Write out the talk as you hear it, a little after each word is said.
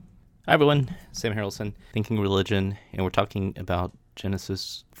Hi everyone, Sam Harrelson, Thinking Religion, and we're talking about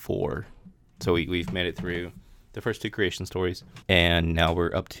Genesis 4. So we've made it through the first two creation stories, and now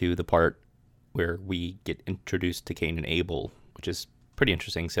we're up to the part where we get introduced to Cain and Abel, which is pretty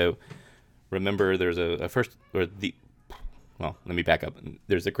interesting. So remember, there's let me back up.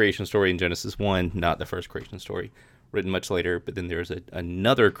 There's a creation story in Genesis 1, not the first creation story, written much later, but then there's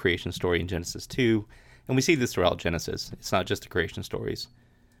another creation story in Genesis 2, and we see this throughout Genesis. It's not just the creation stories.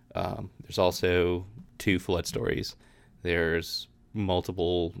 There's also two flood stories. There's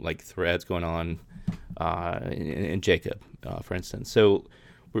multiple threads going on in Jacob, for instance. So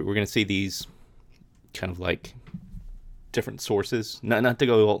we're going to see these kind of different sources. Not to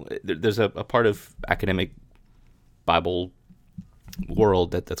go. There's a part of academic Bible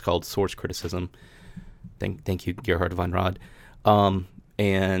world that's called source criticism. Thank you, Gerhard von Rad.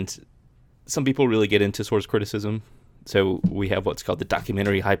 And some people really get into source criticism. So we have what's called the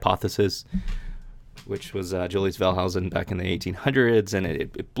documentary hypothesis, which was Julius Wellhausen back in the 1800s, and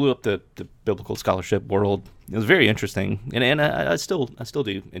it blew up the biblical scholarship world. It was very interesting, and I still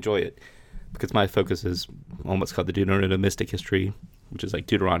do enjoy it, because my focus is on what's called the Deuteronomistic history, which is like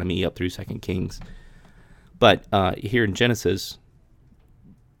Deuteronomy up through 2 Kings. But here in Genesis,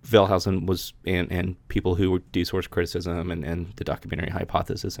 Wellhausen was, and people who would do source criticism and the documentary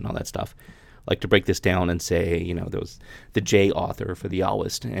hypothesis and all that stuff, like to break this down and say, there was the J author for the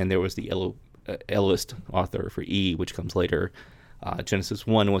Yahwist, and there was the Elohist author for E, which comes later. Genesis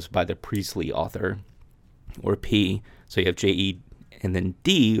 1 was by the priestly author, or P. So you have J-E, and then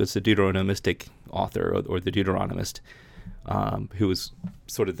D was the Deuteronomistic author, or the Deuteronomist, who was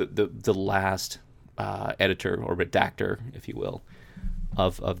sort of the last editor or redactor, if you will,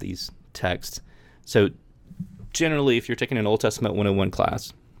 of these texts. So generally, if you're taking an Old Testament 101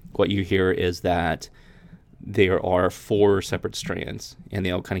 class, what you hear is that there are 4 separate strands, and they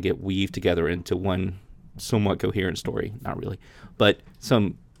all kind of get weaved together into one somewhat coherent story. Not really, but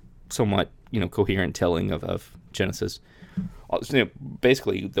somewhat coherent telling of Genesis.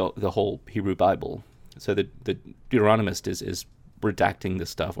 Basically the whole Hebrew Bible. So the Deuteronomist is redacting the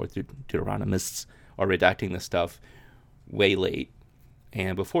stuff, or the Deuteronomists are redacting the stuff way late.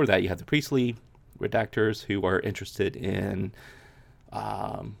 And before that, you have the priestly redactors who are interested in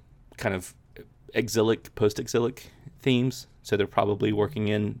kind of exilic, post-exilic themes. So they're probably working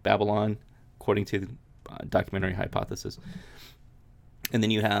in Babylon, according to the documentary hypothesis. And then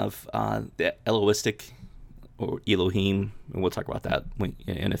you have the Elohistic, or Elohim, and we'll talk about that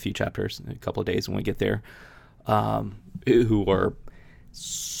in a few chapters, in a couple of days when we get there, who are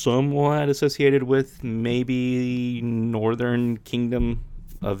somewhat associated with maybe northern kingdom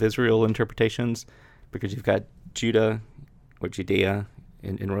of Israel interpretations, because you've got Judah, or Judea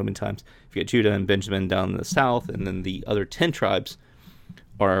in Roman times. You've got Judah and Benjamin down in the south, and then the other 10 tribes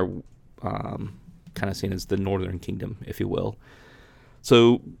are kind of seen as the northern kingdom, if you will.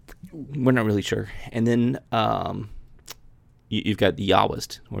 So we're not really sure. And then you've got the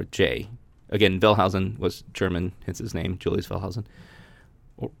Yahwist, or J. Again, Wellhausen was German, hence his name, Julius Wellhausen.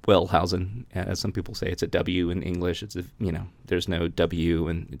 Or Wellhausen, as some people say. It's a W in English. It's there's no W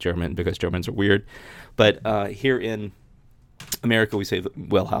in German because Germans are weird. But here in America, we say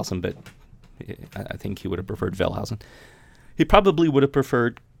Wellhausen, but I think he would have preferred Wellhausen. He probably would have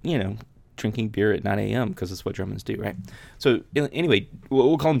preferred, drinking beer at 9 a.m. because that's what Germans do, right? So anyway,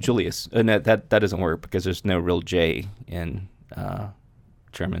 we'll call him Julius, and that doesn't work because there's no real J in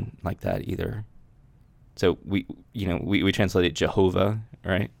German like that either. So we translate it Jehovah,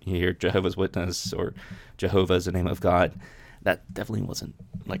 right? You hear Jehovah's Witness or Jehovah is the name of God. That definitely wasn't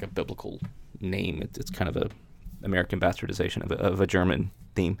like a biblical name. It's kind of a American bastardization of a German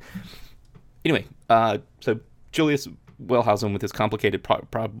theme. Anyway, so Julius Wellhausen, with his complicated,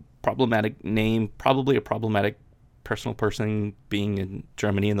 problematic name, probably a problematic personal person, being in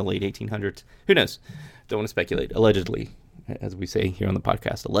Germany in the late 1800s. Who knows? Don't want to speculate. Allegedly, as we say here on the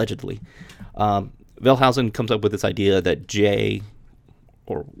podcast, allegedly. Wellhausen comes up with this idea that J,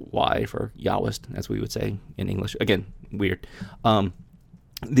 or Y for Yahwist, as we would say in English. Again, weird. The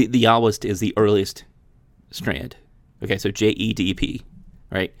Yahwist is the earliest strand. Okay, so J-E-D-P,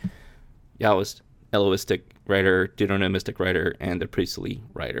 right? Yahwist, Elohistic writer, Deuteronomistic writer, and the priestly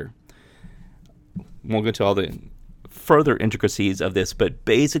writer. Won't go into all the further intricacies of this, but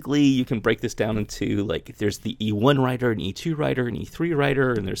basically you can break this down into there's the E1 writer, an E2 writer, an E3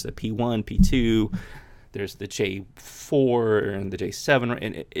 writer, and there's the P1, P2, there's the J4 and the J7,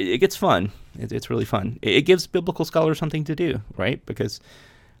 and it gets fun. It's really fun. It gives biblical scholars something to do, right? Because,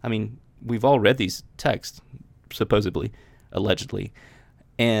 we've all read these texts, supposedly, allegedly,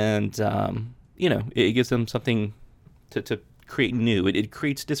 and, it gives them something to create new. It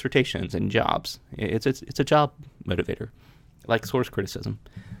creates dissertations and jobs. It's a job motivator, like source criticism.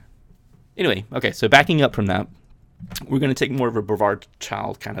 Anyway, okay, so backing up from that, we're going to take more of a Brevard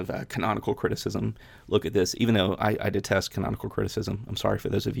Child kind of canonical criticism look at this, even though I detest canonical criticism. I'm sorry for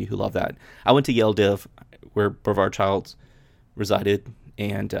those of you who love that. I went to Yale Div, where Brevard Child resided,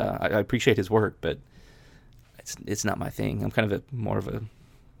 and I appreciate his work, but it's not my thing. I'm kind of more of a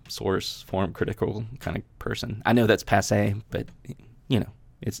source form critical kind of person. I know that's passe, but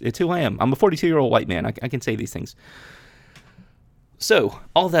it's who I am. I'm a 42-year-old white man. I can say these things. So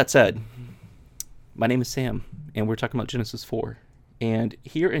all that said, my name is Sam, and we're talking about Genesis 4. And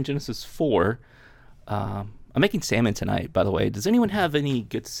here in Genesis 4, I'm making salmon tonight, by the way. Does anyone have any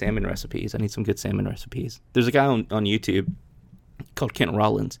good salmon recipes? I need some good salmon recipes. There's a guy on YouTube called Kent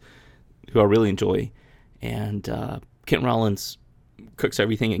Rollins, who I really enjoy. And Kent Rollins cooks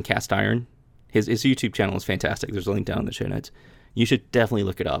everything in cast iron. His YouTube channel is fantastic. There's a link down in the show notes. You should definitely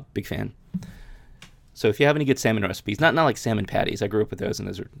look it up. Big fan. So if you have any good salmon recipes, not like salmon patties. I grew up with those, and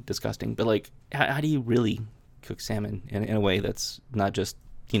those are disgusting. But like, how do you really cook salmon in a way that's not just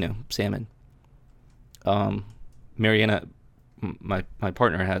salmon? Mariana, my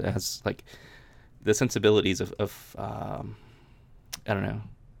partner, has like the sensibilities of I don't know.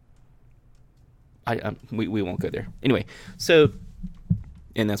 We won't go there. Anyway, so,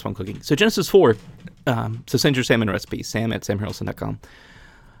 and that's why I'm cooking. So Genesis 4, so send your salmon recipes, sam@samharrelson.com.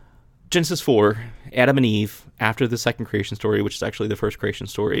 Genesis 4, Adam and Eve, after the second creation story, which is actually the first creation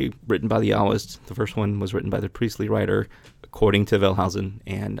story written by the Yahwists. The first one was written by the priestly writer, according to Wellhausen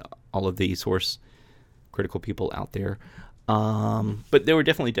and all of the source critical people out there. But there were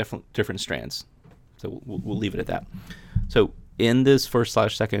definitely different strands. So we'll leave it at that. So in this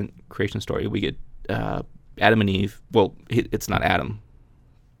first/second creation story, we get Adam and Eve. Well, it's not Adam,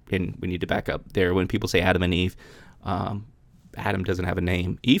 and we need to back up there. When people say Adam and Eve, Adam doesn't have a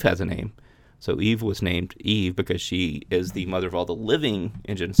name. Eve has a name. So Eve was named Eve because she is the mother of all the living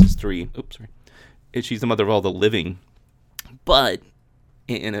in Genesis 3. Oops, sorry. She's the mother of all the living, but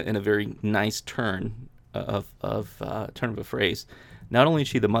in a very nice turn of a phrase. Not only is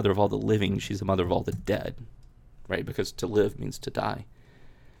she the mother of all the living, she's the mother of all the dead, right? Because to live means to die.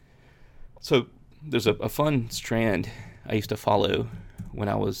 So there's a fun strand I used to follow when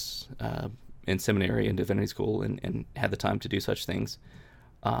I was in seminary and divinity school and had the time to do such things,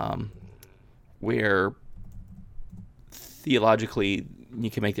 where theologically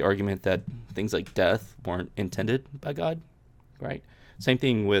you can make the argument that things like death weren't intended by God, right? Same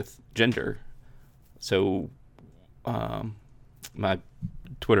thing with gender. So my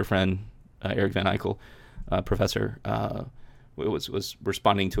Twitter friend, Eric Van Eichel, professor, was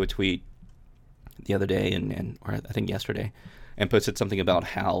responding to a tweet the other day or I think yesterday, and posted something about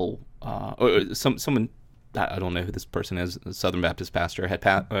how someone, I don't know who this person is, a Southern Baptist pastor,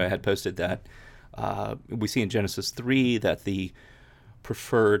 had posted that we see in Genesis 3 that the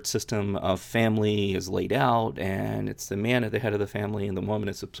preferred system of family is laid out, and it's the man at the head of the family, and the woman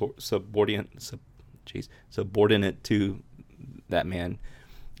is subordinate to that man,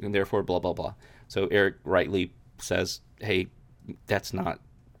 and therefore blah, blah, blah. So Eric rightly says, hey, that's not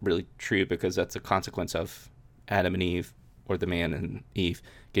really true, because that's a consequence of Adam and Eve, or the man and Eve,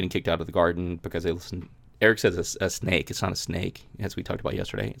 getting kicked out of the garden because they listened. Eric says a snake. It's not a snake, as we talked about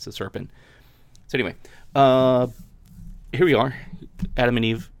yesterday. It's a serpent. So anyway, here we are. Adam and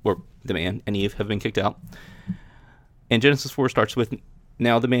Eve, or the man and Eve, have been kicked out. And Genesis 4 starts with,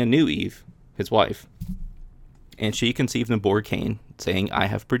 now the man knew Eve, his wife, and she conceived and bore Cain, saying, I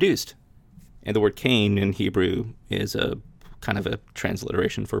have produced. And the word Cain in Hebrew is a kind of a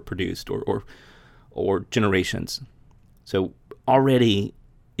transliteration for produced or generations. So already,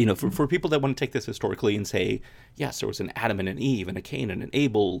 for people that want to take this historically and say, yes, there was an Adam and an Eve and a Cain and an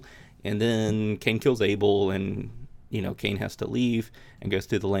Abel, and then Cain kills Abel, and Cain has to leave and goes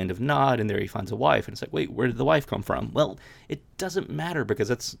to the land of Nod, and there he finds a wife, and it's like, wait, where did the wife come from? Well, it doesn't matter, because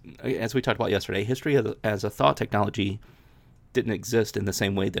that's, as we talked about yesterday, history as a thought technology didn't exist in the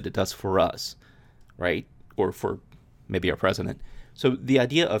same way that it does for us, right? Or for maybe our president. So the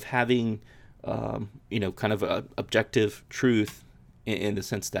idea of having, kind of a objective truth in the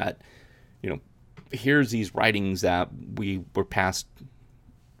sense that, here's these writings that we were passed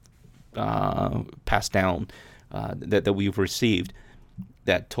down, that we've received,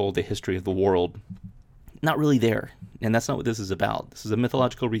 that told the history of the world, not really there. And that's not what this is about. This is a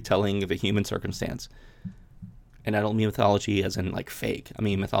mythological retelling of a human circumstance. And I don't mean mythology as in like fake. I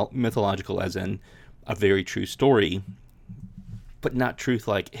mean mythological as in a very true story, but not truth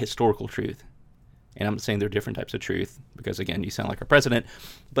like historical truth. And I'm saying there are different types of truth, because again, you sound like our president.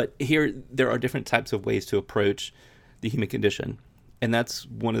 But here, there are different types of ways to approach the human condition. And that's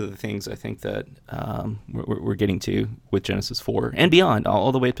one of the things I think that we're getting to with Genesis 4 and beyond,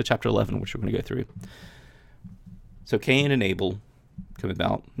 all the way up to chapter 11, which we're going to go through. So Cain and Abel come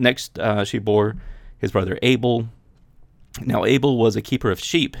about. Next, she bore his brother Abel. Now Abel was a keeper of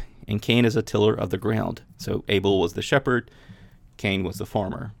sheep, and Cain is a tiller of the ground. So Abel was the shepherd, Cain was the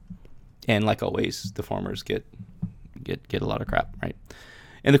farmer. And like always, the farmers get a lot of crap, right?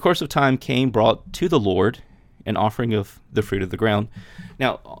 In the course of time, Cain brought to the Lord an offering of the fruit of the ground.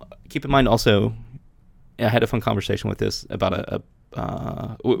 Now, keep in mind also, I had a fun conversation with this about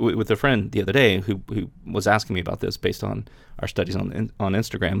with a friend the other day who was asking me about this based on our studies on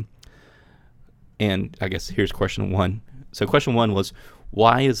Instagram. And I guess here's question one. So question one was,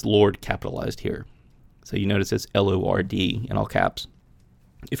 why is Lord capitalized here? So you notice it's L-O-R-D in all caps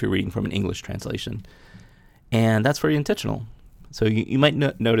if you're reading from an English translation. And that's very intentional. So you might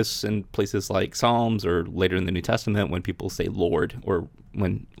notice in places like Psalms or later in the New Testament when people say Lord, or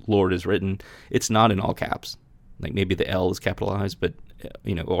when Lord is written, it's not in all caps. Like maybe the L is capitalized, but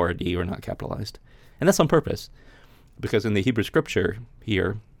O or D are not capitalized. And that's on purpose, because in the Hebrew scripture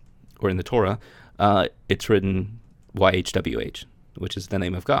here, or in the Torah, it's written YHWH, which is the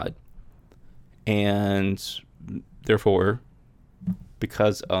name of God. And therefore,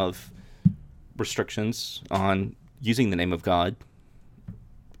 because of restrictions on using the name of God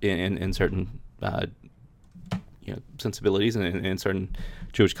in certain sensibilities and in certain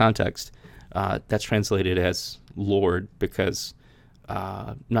Jewish context, that's translated as Lord because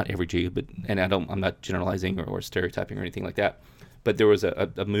not every Jew, I'm not generalizing or stereotyping or anything like that, but there was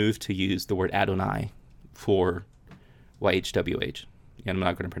a move to use the word Adonai for YHWH, and I'm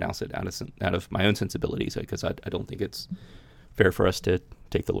not going to pronounce it out of my own sensibilities because I don't think it's fair for us to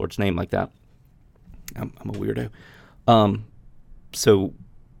take the Lord's name like that. I'm a weirdo. So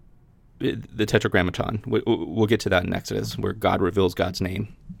the Tetragrammaton, we'll get to that in Exodus, where God reveals God's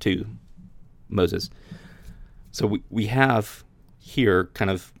name to Moses. So we have here kind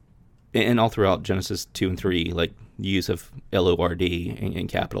of, and all throughout Genesis 2 and 3, like the use of L-O-R-D in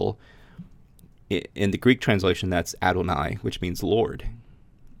capital. In the Greek translation, that's Adonai, which means Lord,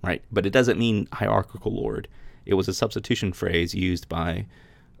 right? But it doesn't mean hierarchical Lord. It was a substitution phrase used by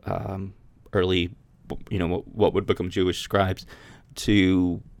early, what would become Jewish scribes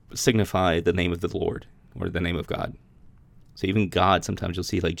to signify the name of the Lord or the name of God. So even God, sometimes you'll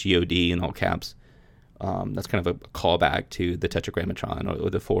see like G-O-D in all caps. That's kind of a callback to the Tetragrammaton or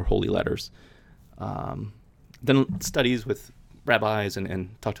the four holy letters. Then studies with rabbis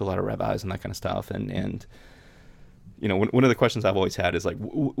and talk to a lot of rabbis and that kind of stuff. And one of the questions I've always had is like,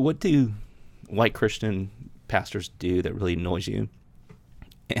 what do white Christian pastors do that really annoys you?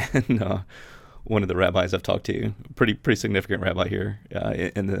 And one of the rabbis I've talked to, pretty significant rabbi here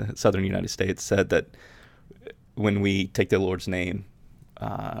in the southern United States, said that when we take the Lord's name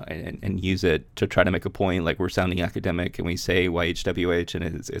and use it to try to make a point, like we're sounding academic, and we say YHWH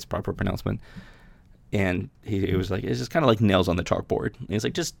and its proper pronouncement, and he was like, it's just kind of like nails on the chalkboard. And he's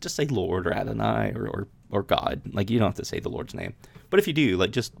like, just say Lord or Adonai or God. Like, you don't have to say the Lord's name. But if you do,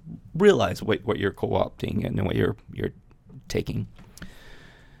 like, just realize what you're co-opting and what you're taking.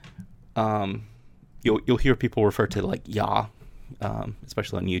 You'll hear people refer to like Yah,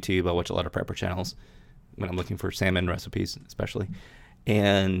 especially on YouTube. I watch a lot of prepper channels when I'm looking for salmon recipes, especially,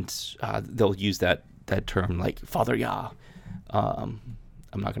 and they'll use that term like Father Yah. I'm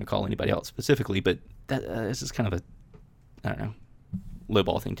not going to call anybody out specifically, but that this is kind of a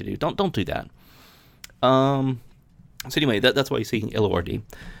lowball thing to do. Don't do that. So anyway, that's why you see L-O-R-D.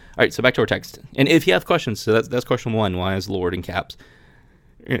 All right, so back to our text. And if you have questions, so that's question one. Why is Lord in caps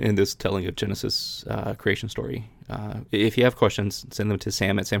in this telling of Genesis creation story? If you have questions, send them to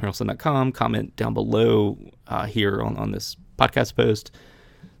sam@samharrelson.com. Comment down below here on this podcast post.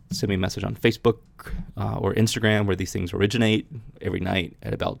 Send me a message on Facebook or Instagram, where these things originate every night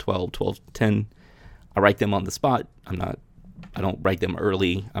at about 12:10. I write them on the spot. I don't write them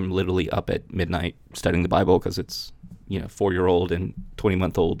early. I'm literally up at midnight studying the Bible because it's 4-year-old and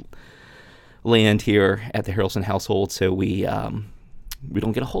 20-month-old land here at the Harrelson household. So we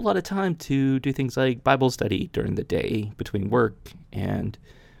don't get a whole lot of time to do things like Bible study during the day between work and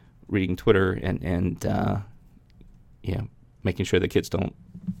reading Twitter and making sure the kids don't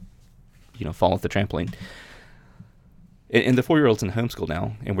fall off the trampoline. And the 4-year-old's in homeschool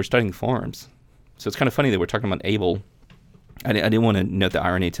now, and we're studying farms. So it's kind of funny that we're talking about Abel. I didn't want to note the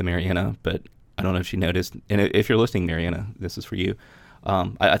irony to Mariana, but I don't know if she noticed. And if you're listening, Mariana, this is for you.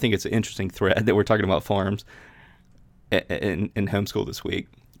 I think it's an interesting thread that we're talking about farms in homeschool this week.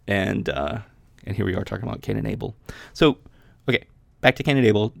 And here we are talking about Cain and Abel. So, okay, back to Cain and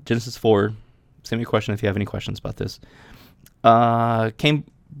Abel, Genesis 4. send me a question if you have any questions about this. Cain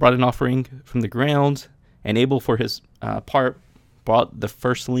brought an offering from the ground, and Abel for his part brought the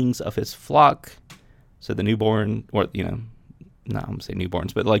firstlings of his flock, so the newborn, or not I'm gonna say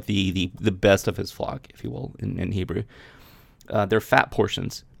newborns, but like the best of his flock, if you will, in Hebrew. They're fat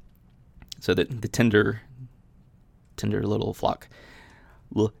portions, so that the tender little flock.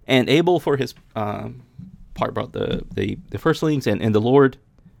 And Abel for his part brought the firstlings, and the Lord,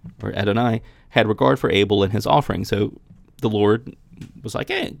 or Adonai, had regard for Abel and his offering. So the Lord was like,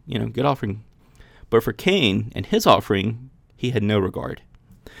 hey, good offering. But for Cain and his offering, he had no regard.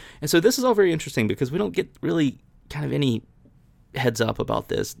 And so this is all very interesting because we don't get really kind of any heads up about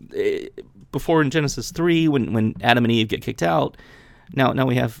this. Before in Genesis 3, when Adam and Eve get kicked out, now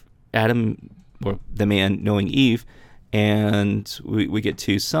we have Adam, or the man, knowing Eve, and we get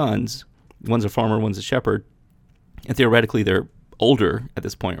two sons. One's a farmer, one's a shepherd. And theoretically, they're older at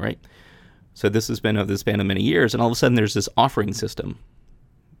this point, right? So this has been over the span of many years, and all of a sudden there's this offering system.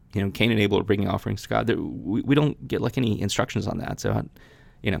 Cain and Abel are bringing offerings to God. We don't get like any instructions on that, so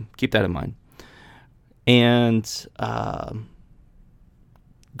keep that in mind. And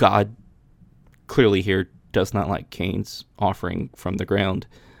God clearly here does not like Cain's offering from the ground.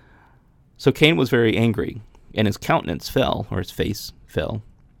 So Cain was very angry, and his countenance fell, or his face fell.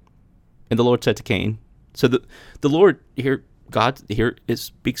 And the Lord said to Cain, so the Lord here, God here,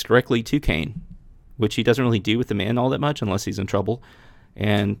 speaks directly to Cain, which he doesn't really do with the man all that much unless he's in trouble.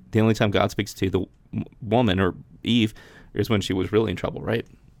 And the only time God speaks to the woman, or Eve, is when she was really in trouble, right?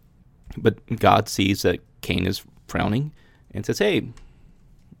 But God sees that Cain is frowning and says, hey,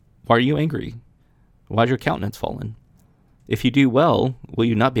 why are you angry? Why is your countenance fallen? If you do well, will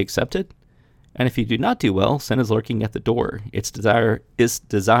you not be accepted? And if you do not do well, sin is lurking at the door. Its desire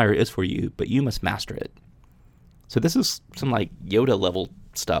is for you, but you must master it. So this is some like Yoda level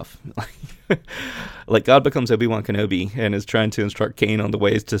stuff. Like God becomes Obi-Wan Kenobi and is trying to instruct Cain on the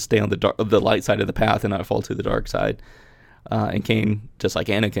ways to stay on the light side of the path and not fall to the dark side. And Cain, just like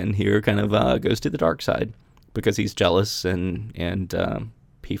Anakin here, kind of goes to the dark side because he's jealous and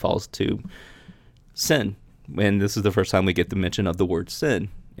he falls to sin. And this is the first time we get the mention of the word sin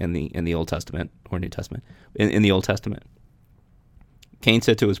in the Old Testament, or New Testament. In the Old Testament, Cain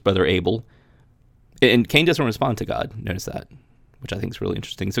said to his brother Abel, and Cain doesn't respond to God. Notice that, which I think is really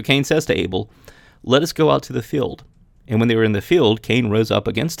interesting. So Cain says to Abel, let us go out to the field. And when they were in the field, Cain rose up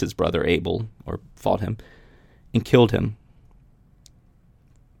against his brother Abel, or fought him, and killed him.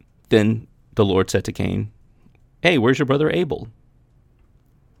 Then the Lord said to Cain, hey, where's your brother Abel?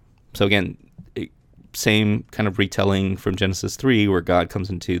 So again, same kind of retelling from Genesis 3, where God comes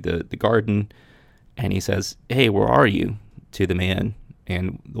into the garden and he says, hey, where are you? To the man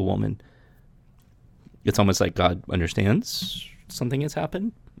and the woman. It's almost like God understands something has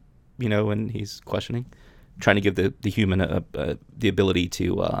happened, and he's questioning, trying to give the human the ability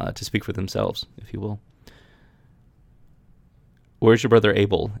to speak for themselves, if you will. Where's your brother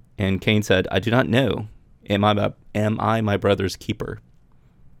Abel? And Cain said, I do not know. Am I my brother's keeper?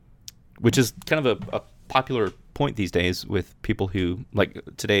 Which is kind of a popular point these days with people who, like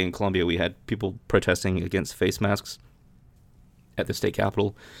today in Colombia, we had people protesting against face masks at the state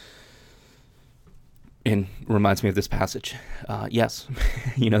capitol. And reminds me of this passage. Yes,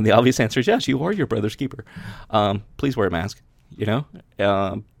 the obvious answer is yes. You are your brother's keeper. Please wear a mask.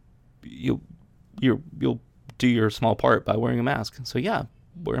 You'll do your small part by wearing a mask. So yeah,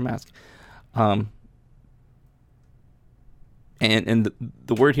 wear a mask. And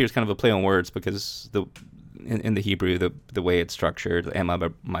the word here is kind of a play on words because in the Hebrew the way it's structured, am I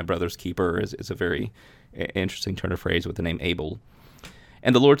my brother's keeper is a very interesting turn of phrase with the name Abel.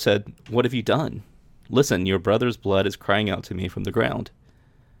 And the Lord said, what have you done? Listen, your brother's blood is crying out to me from the ground.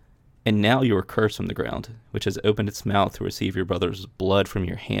 And now you are cursed from the ground, which has opened its mouth to receive your brother's blood from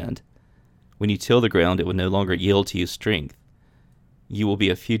your hand. When you till the ground, it will no longer yield to you strength. You will be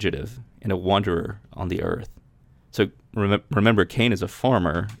a fugitive and a wanderer on the earth. So remember, Cain is a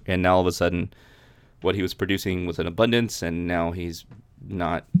farmer, and now all of a sudden what he was producing was in abundance, and now he's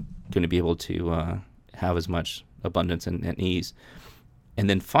not going to be able to have as much abundance and ease. And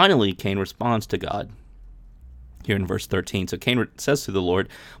then finally, Cain responds to God here in verse 13. So Cain says to the Lord,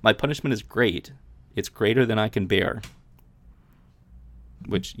 my punishment is great. It's greater than I can bear.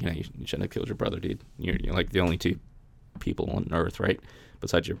 Which, you shouldn't have killed your brother, dude. You're like the only two people on earth, right?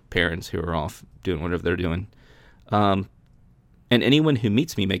 Besides your parents who are off doing whatever they're doing. And anyone who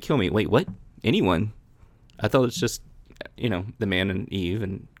meets me may kill me. Wait, what? Anyone? I thought it's just, the man and Eve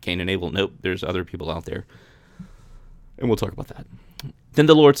and Cain and Abel. Nope, there's other people out there. And we'll talk about that. Then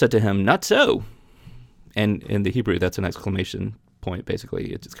the Lord said to him, not so. And in the Hebrew, that's an exclamation point,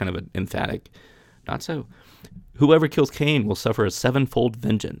 basically. It's kind of an emphatic, not so. Whoever kills Cain will suffer a sevenfold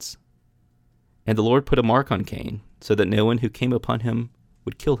vengeance. And the Lord put a mark on Cain, so that no one who came upon him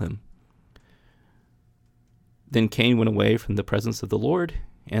would kill him. Then Cain went away from the presence of the Lord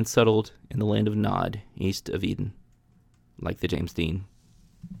and settled in the land of Nod, east of Eden, like the James Dean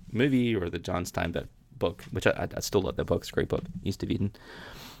movie or the John Steinbeck book, which I still love that book. It's a great book, East of Eden.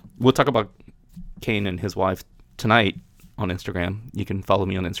 We'll talk about Cain and his wife tonight on Instagram. You can follow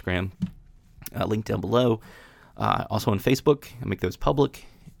me on Instagram, link down below. Also on Facebook, I make those public,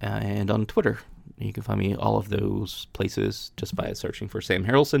 and on Twitter. You can find me all of those places just by searching for Sam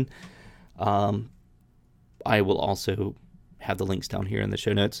Harrelson. I will also have the links down here in the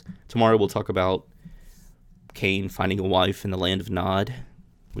show notes. Tomorrow we'll talk about Cain finding a wife in the land of Nod,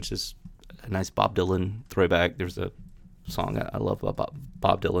 which is a nice Bob Dylan throwback. There's a song I love about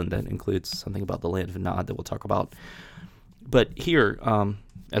Bob Dylan that includes something about the land of Nod that we'll talk about. But here,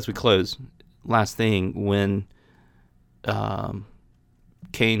 as we close, last thing, when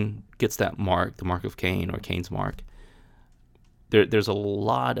Cain gets that mark, the Mark of Cain or Cain's mark, there's a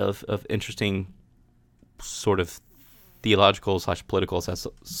lot of interesting sort of theological / political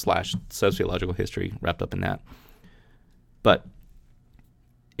 / sociological history wrapped up in that. But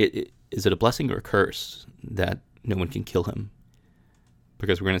is it a blessing or a curse that no one can kill him?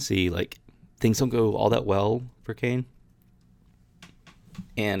 Because we're going to see, like, things don't go all that well for Cain.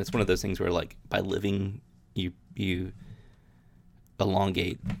 And it's one of those things where, like, by living, you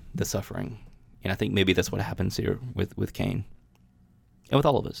elongate the suffering. And I think maybe that's what happens here with Cain. And with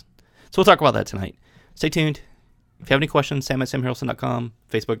all of us. So we'll talk about that tonight. Stay tuned. If you have any questions, sam@samharrelson.com,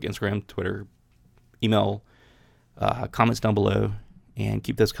 Facebook, Instagram, Twitter, email, comments down below, and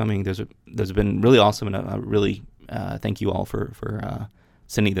keep those coming. Those have been really awesome, and I really thank you all for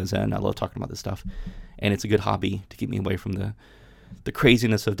sending those in. I love talking about this stuff, and it's a good hobby to keep me away from the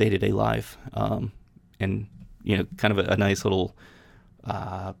craziness of day-to-day life, and kind of a nice little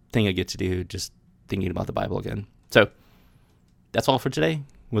thing I get to do, just thinking about the Bible again. So that's all for today.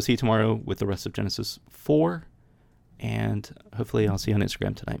 We'll see you tomorrow with the rest of Genesis 4, and hopefully I'll see you on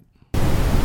Instagram tonight.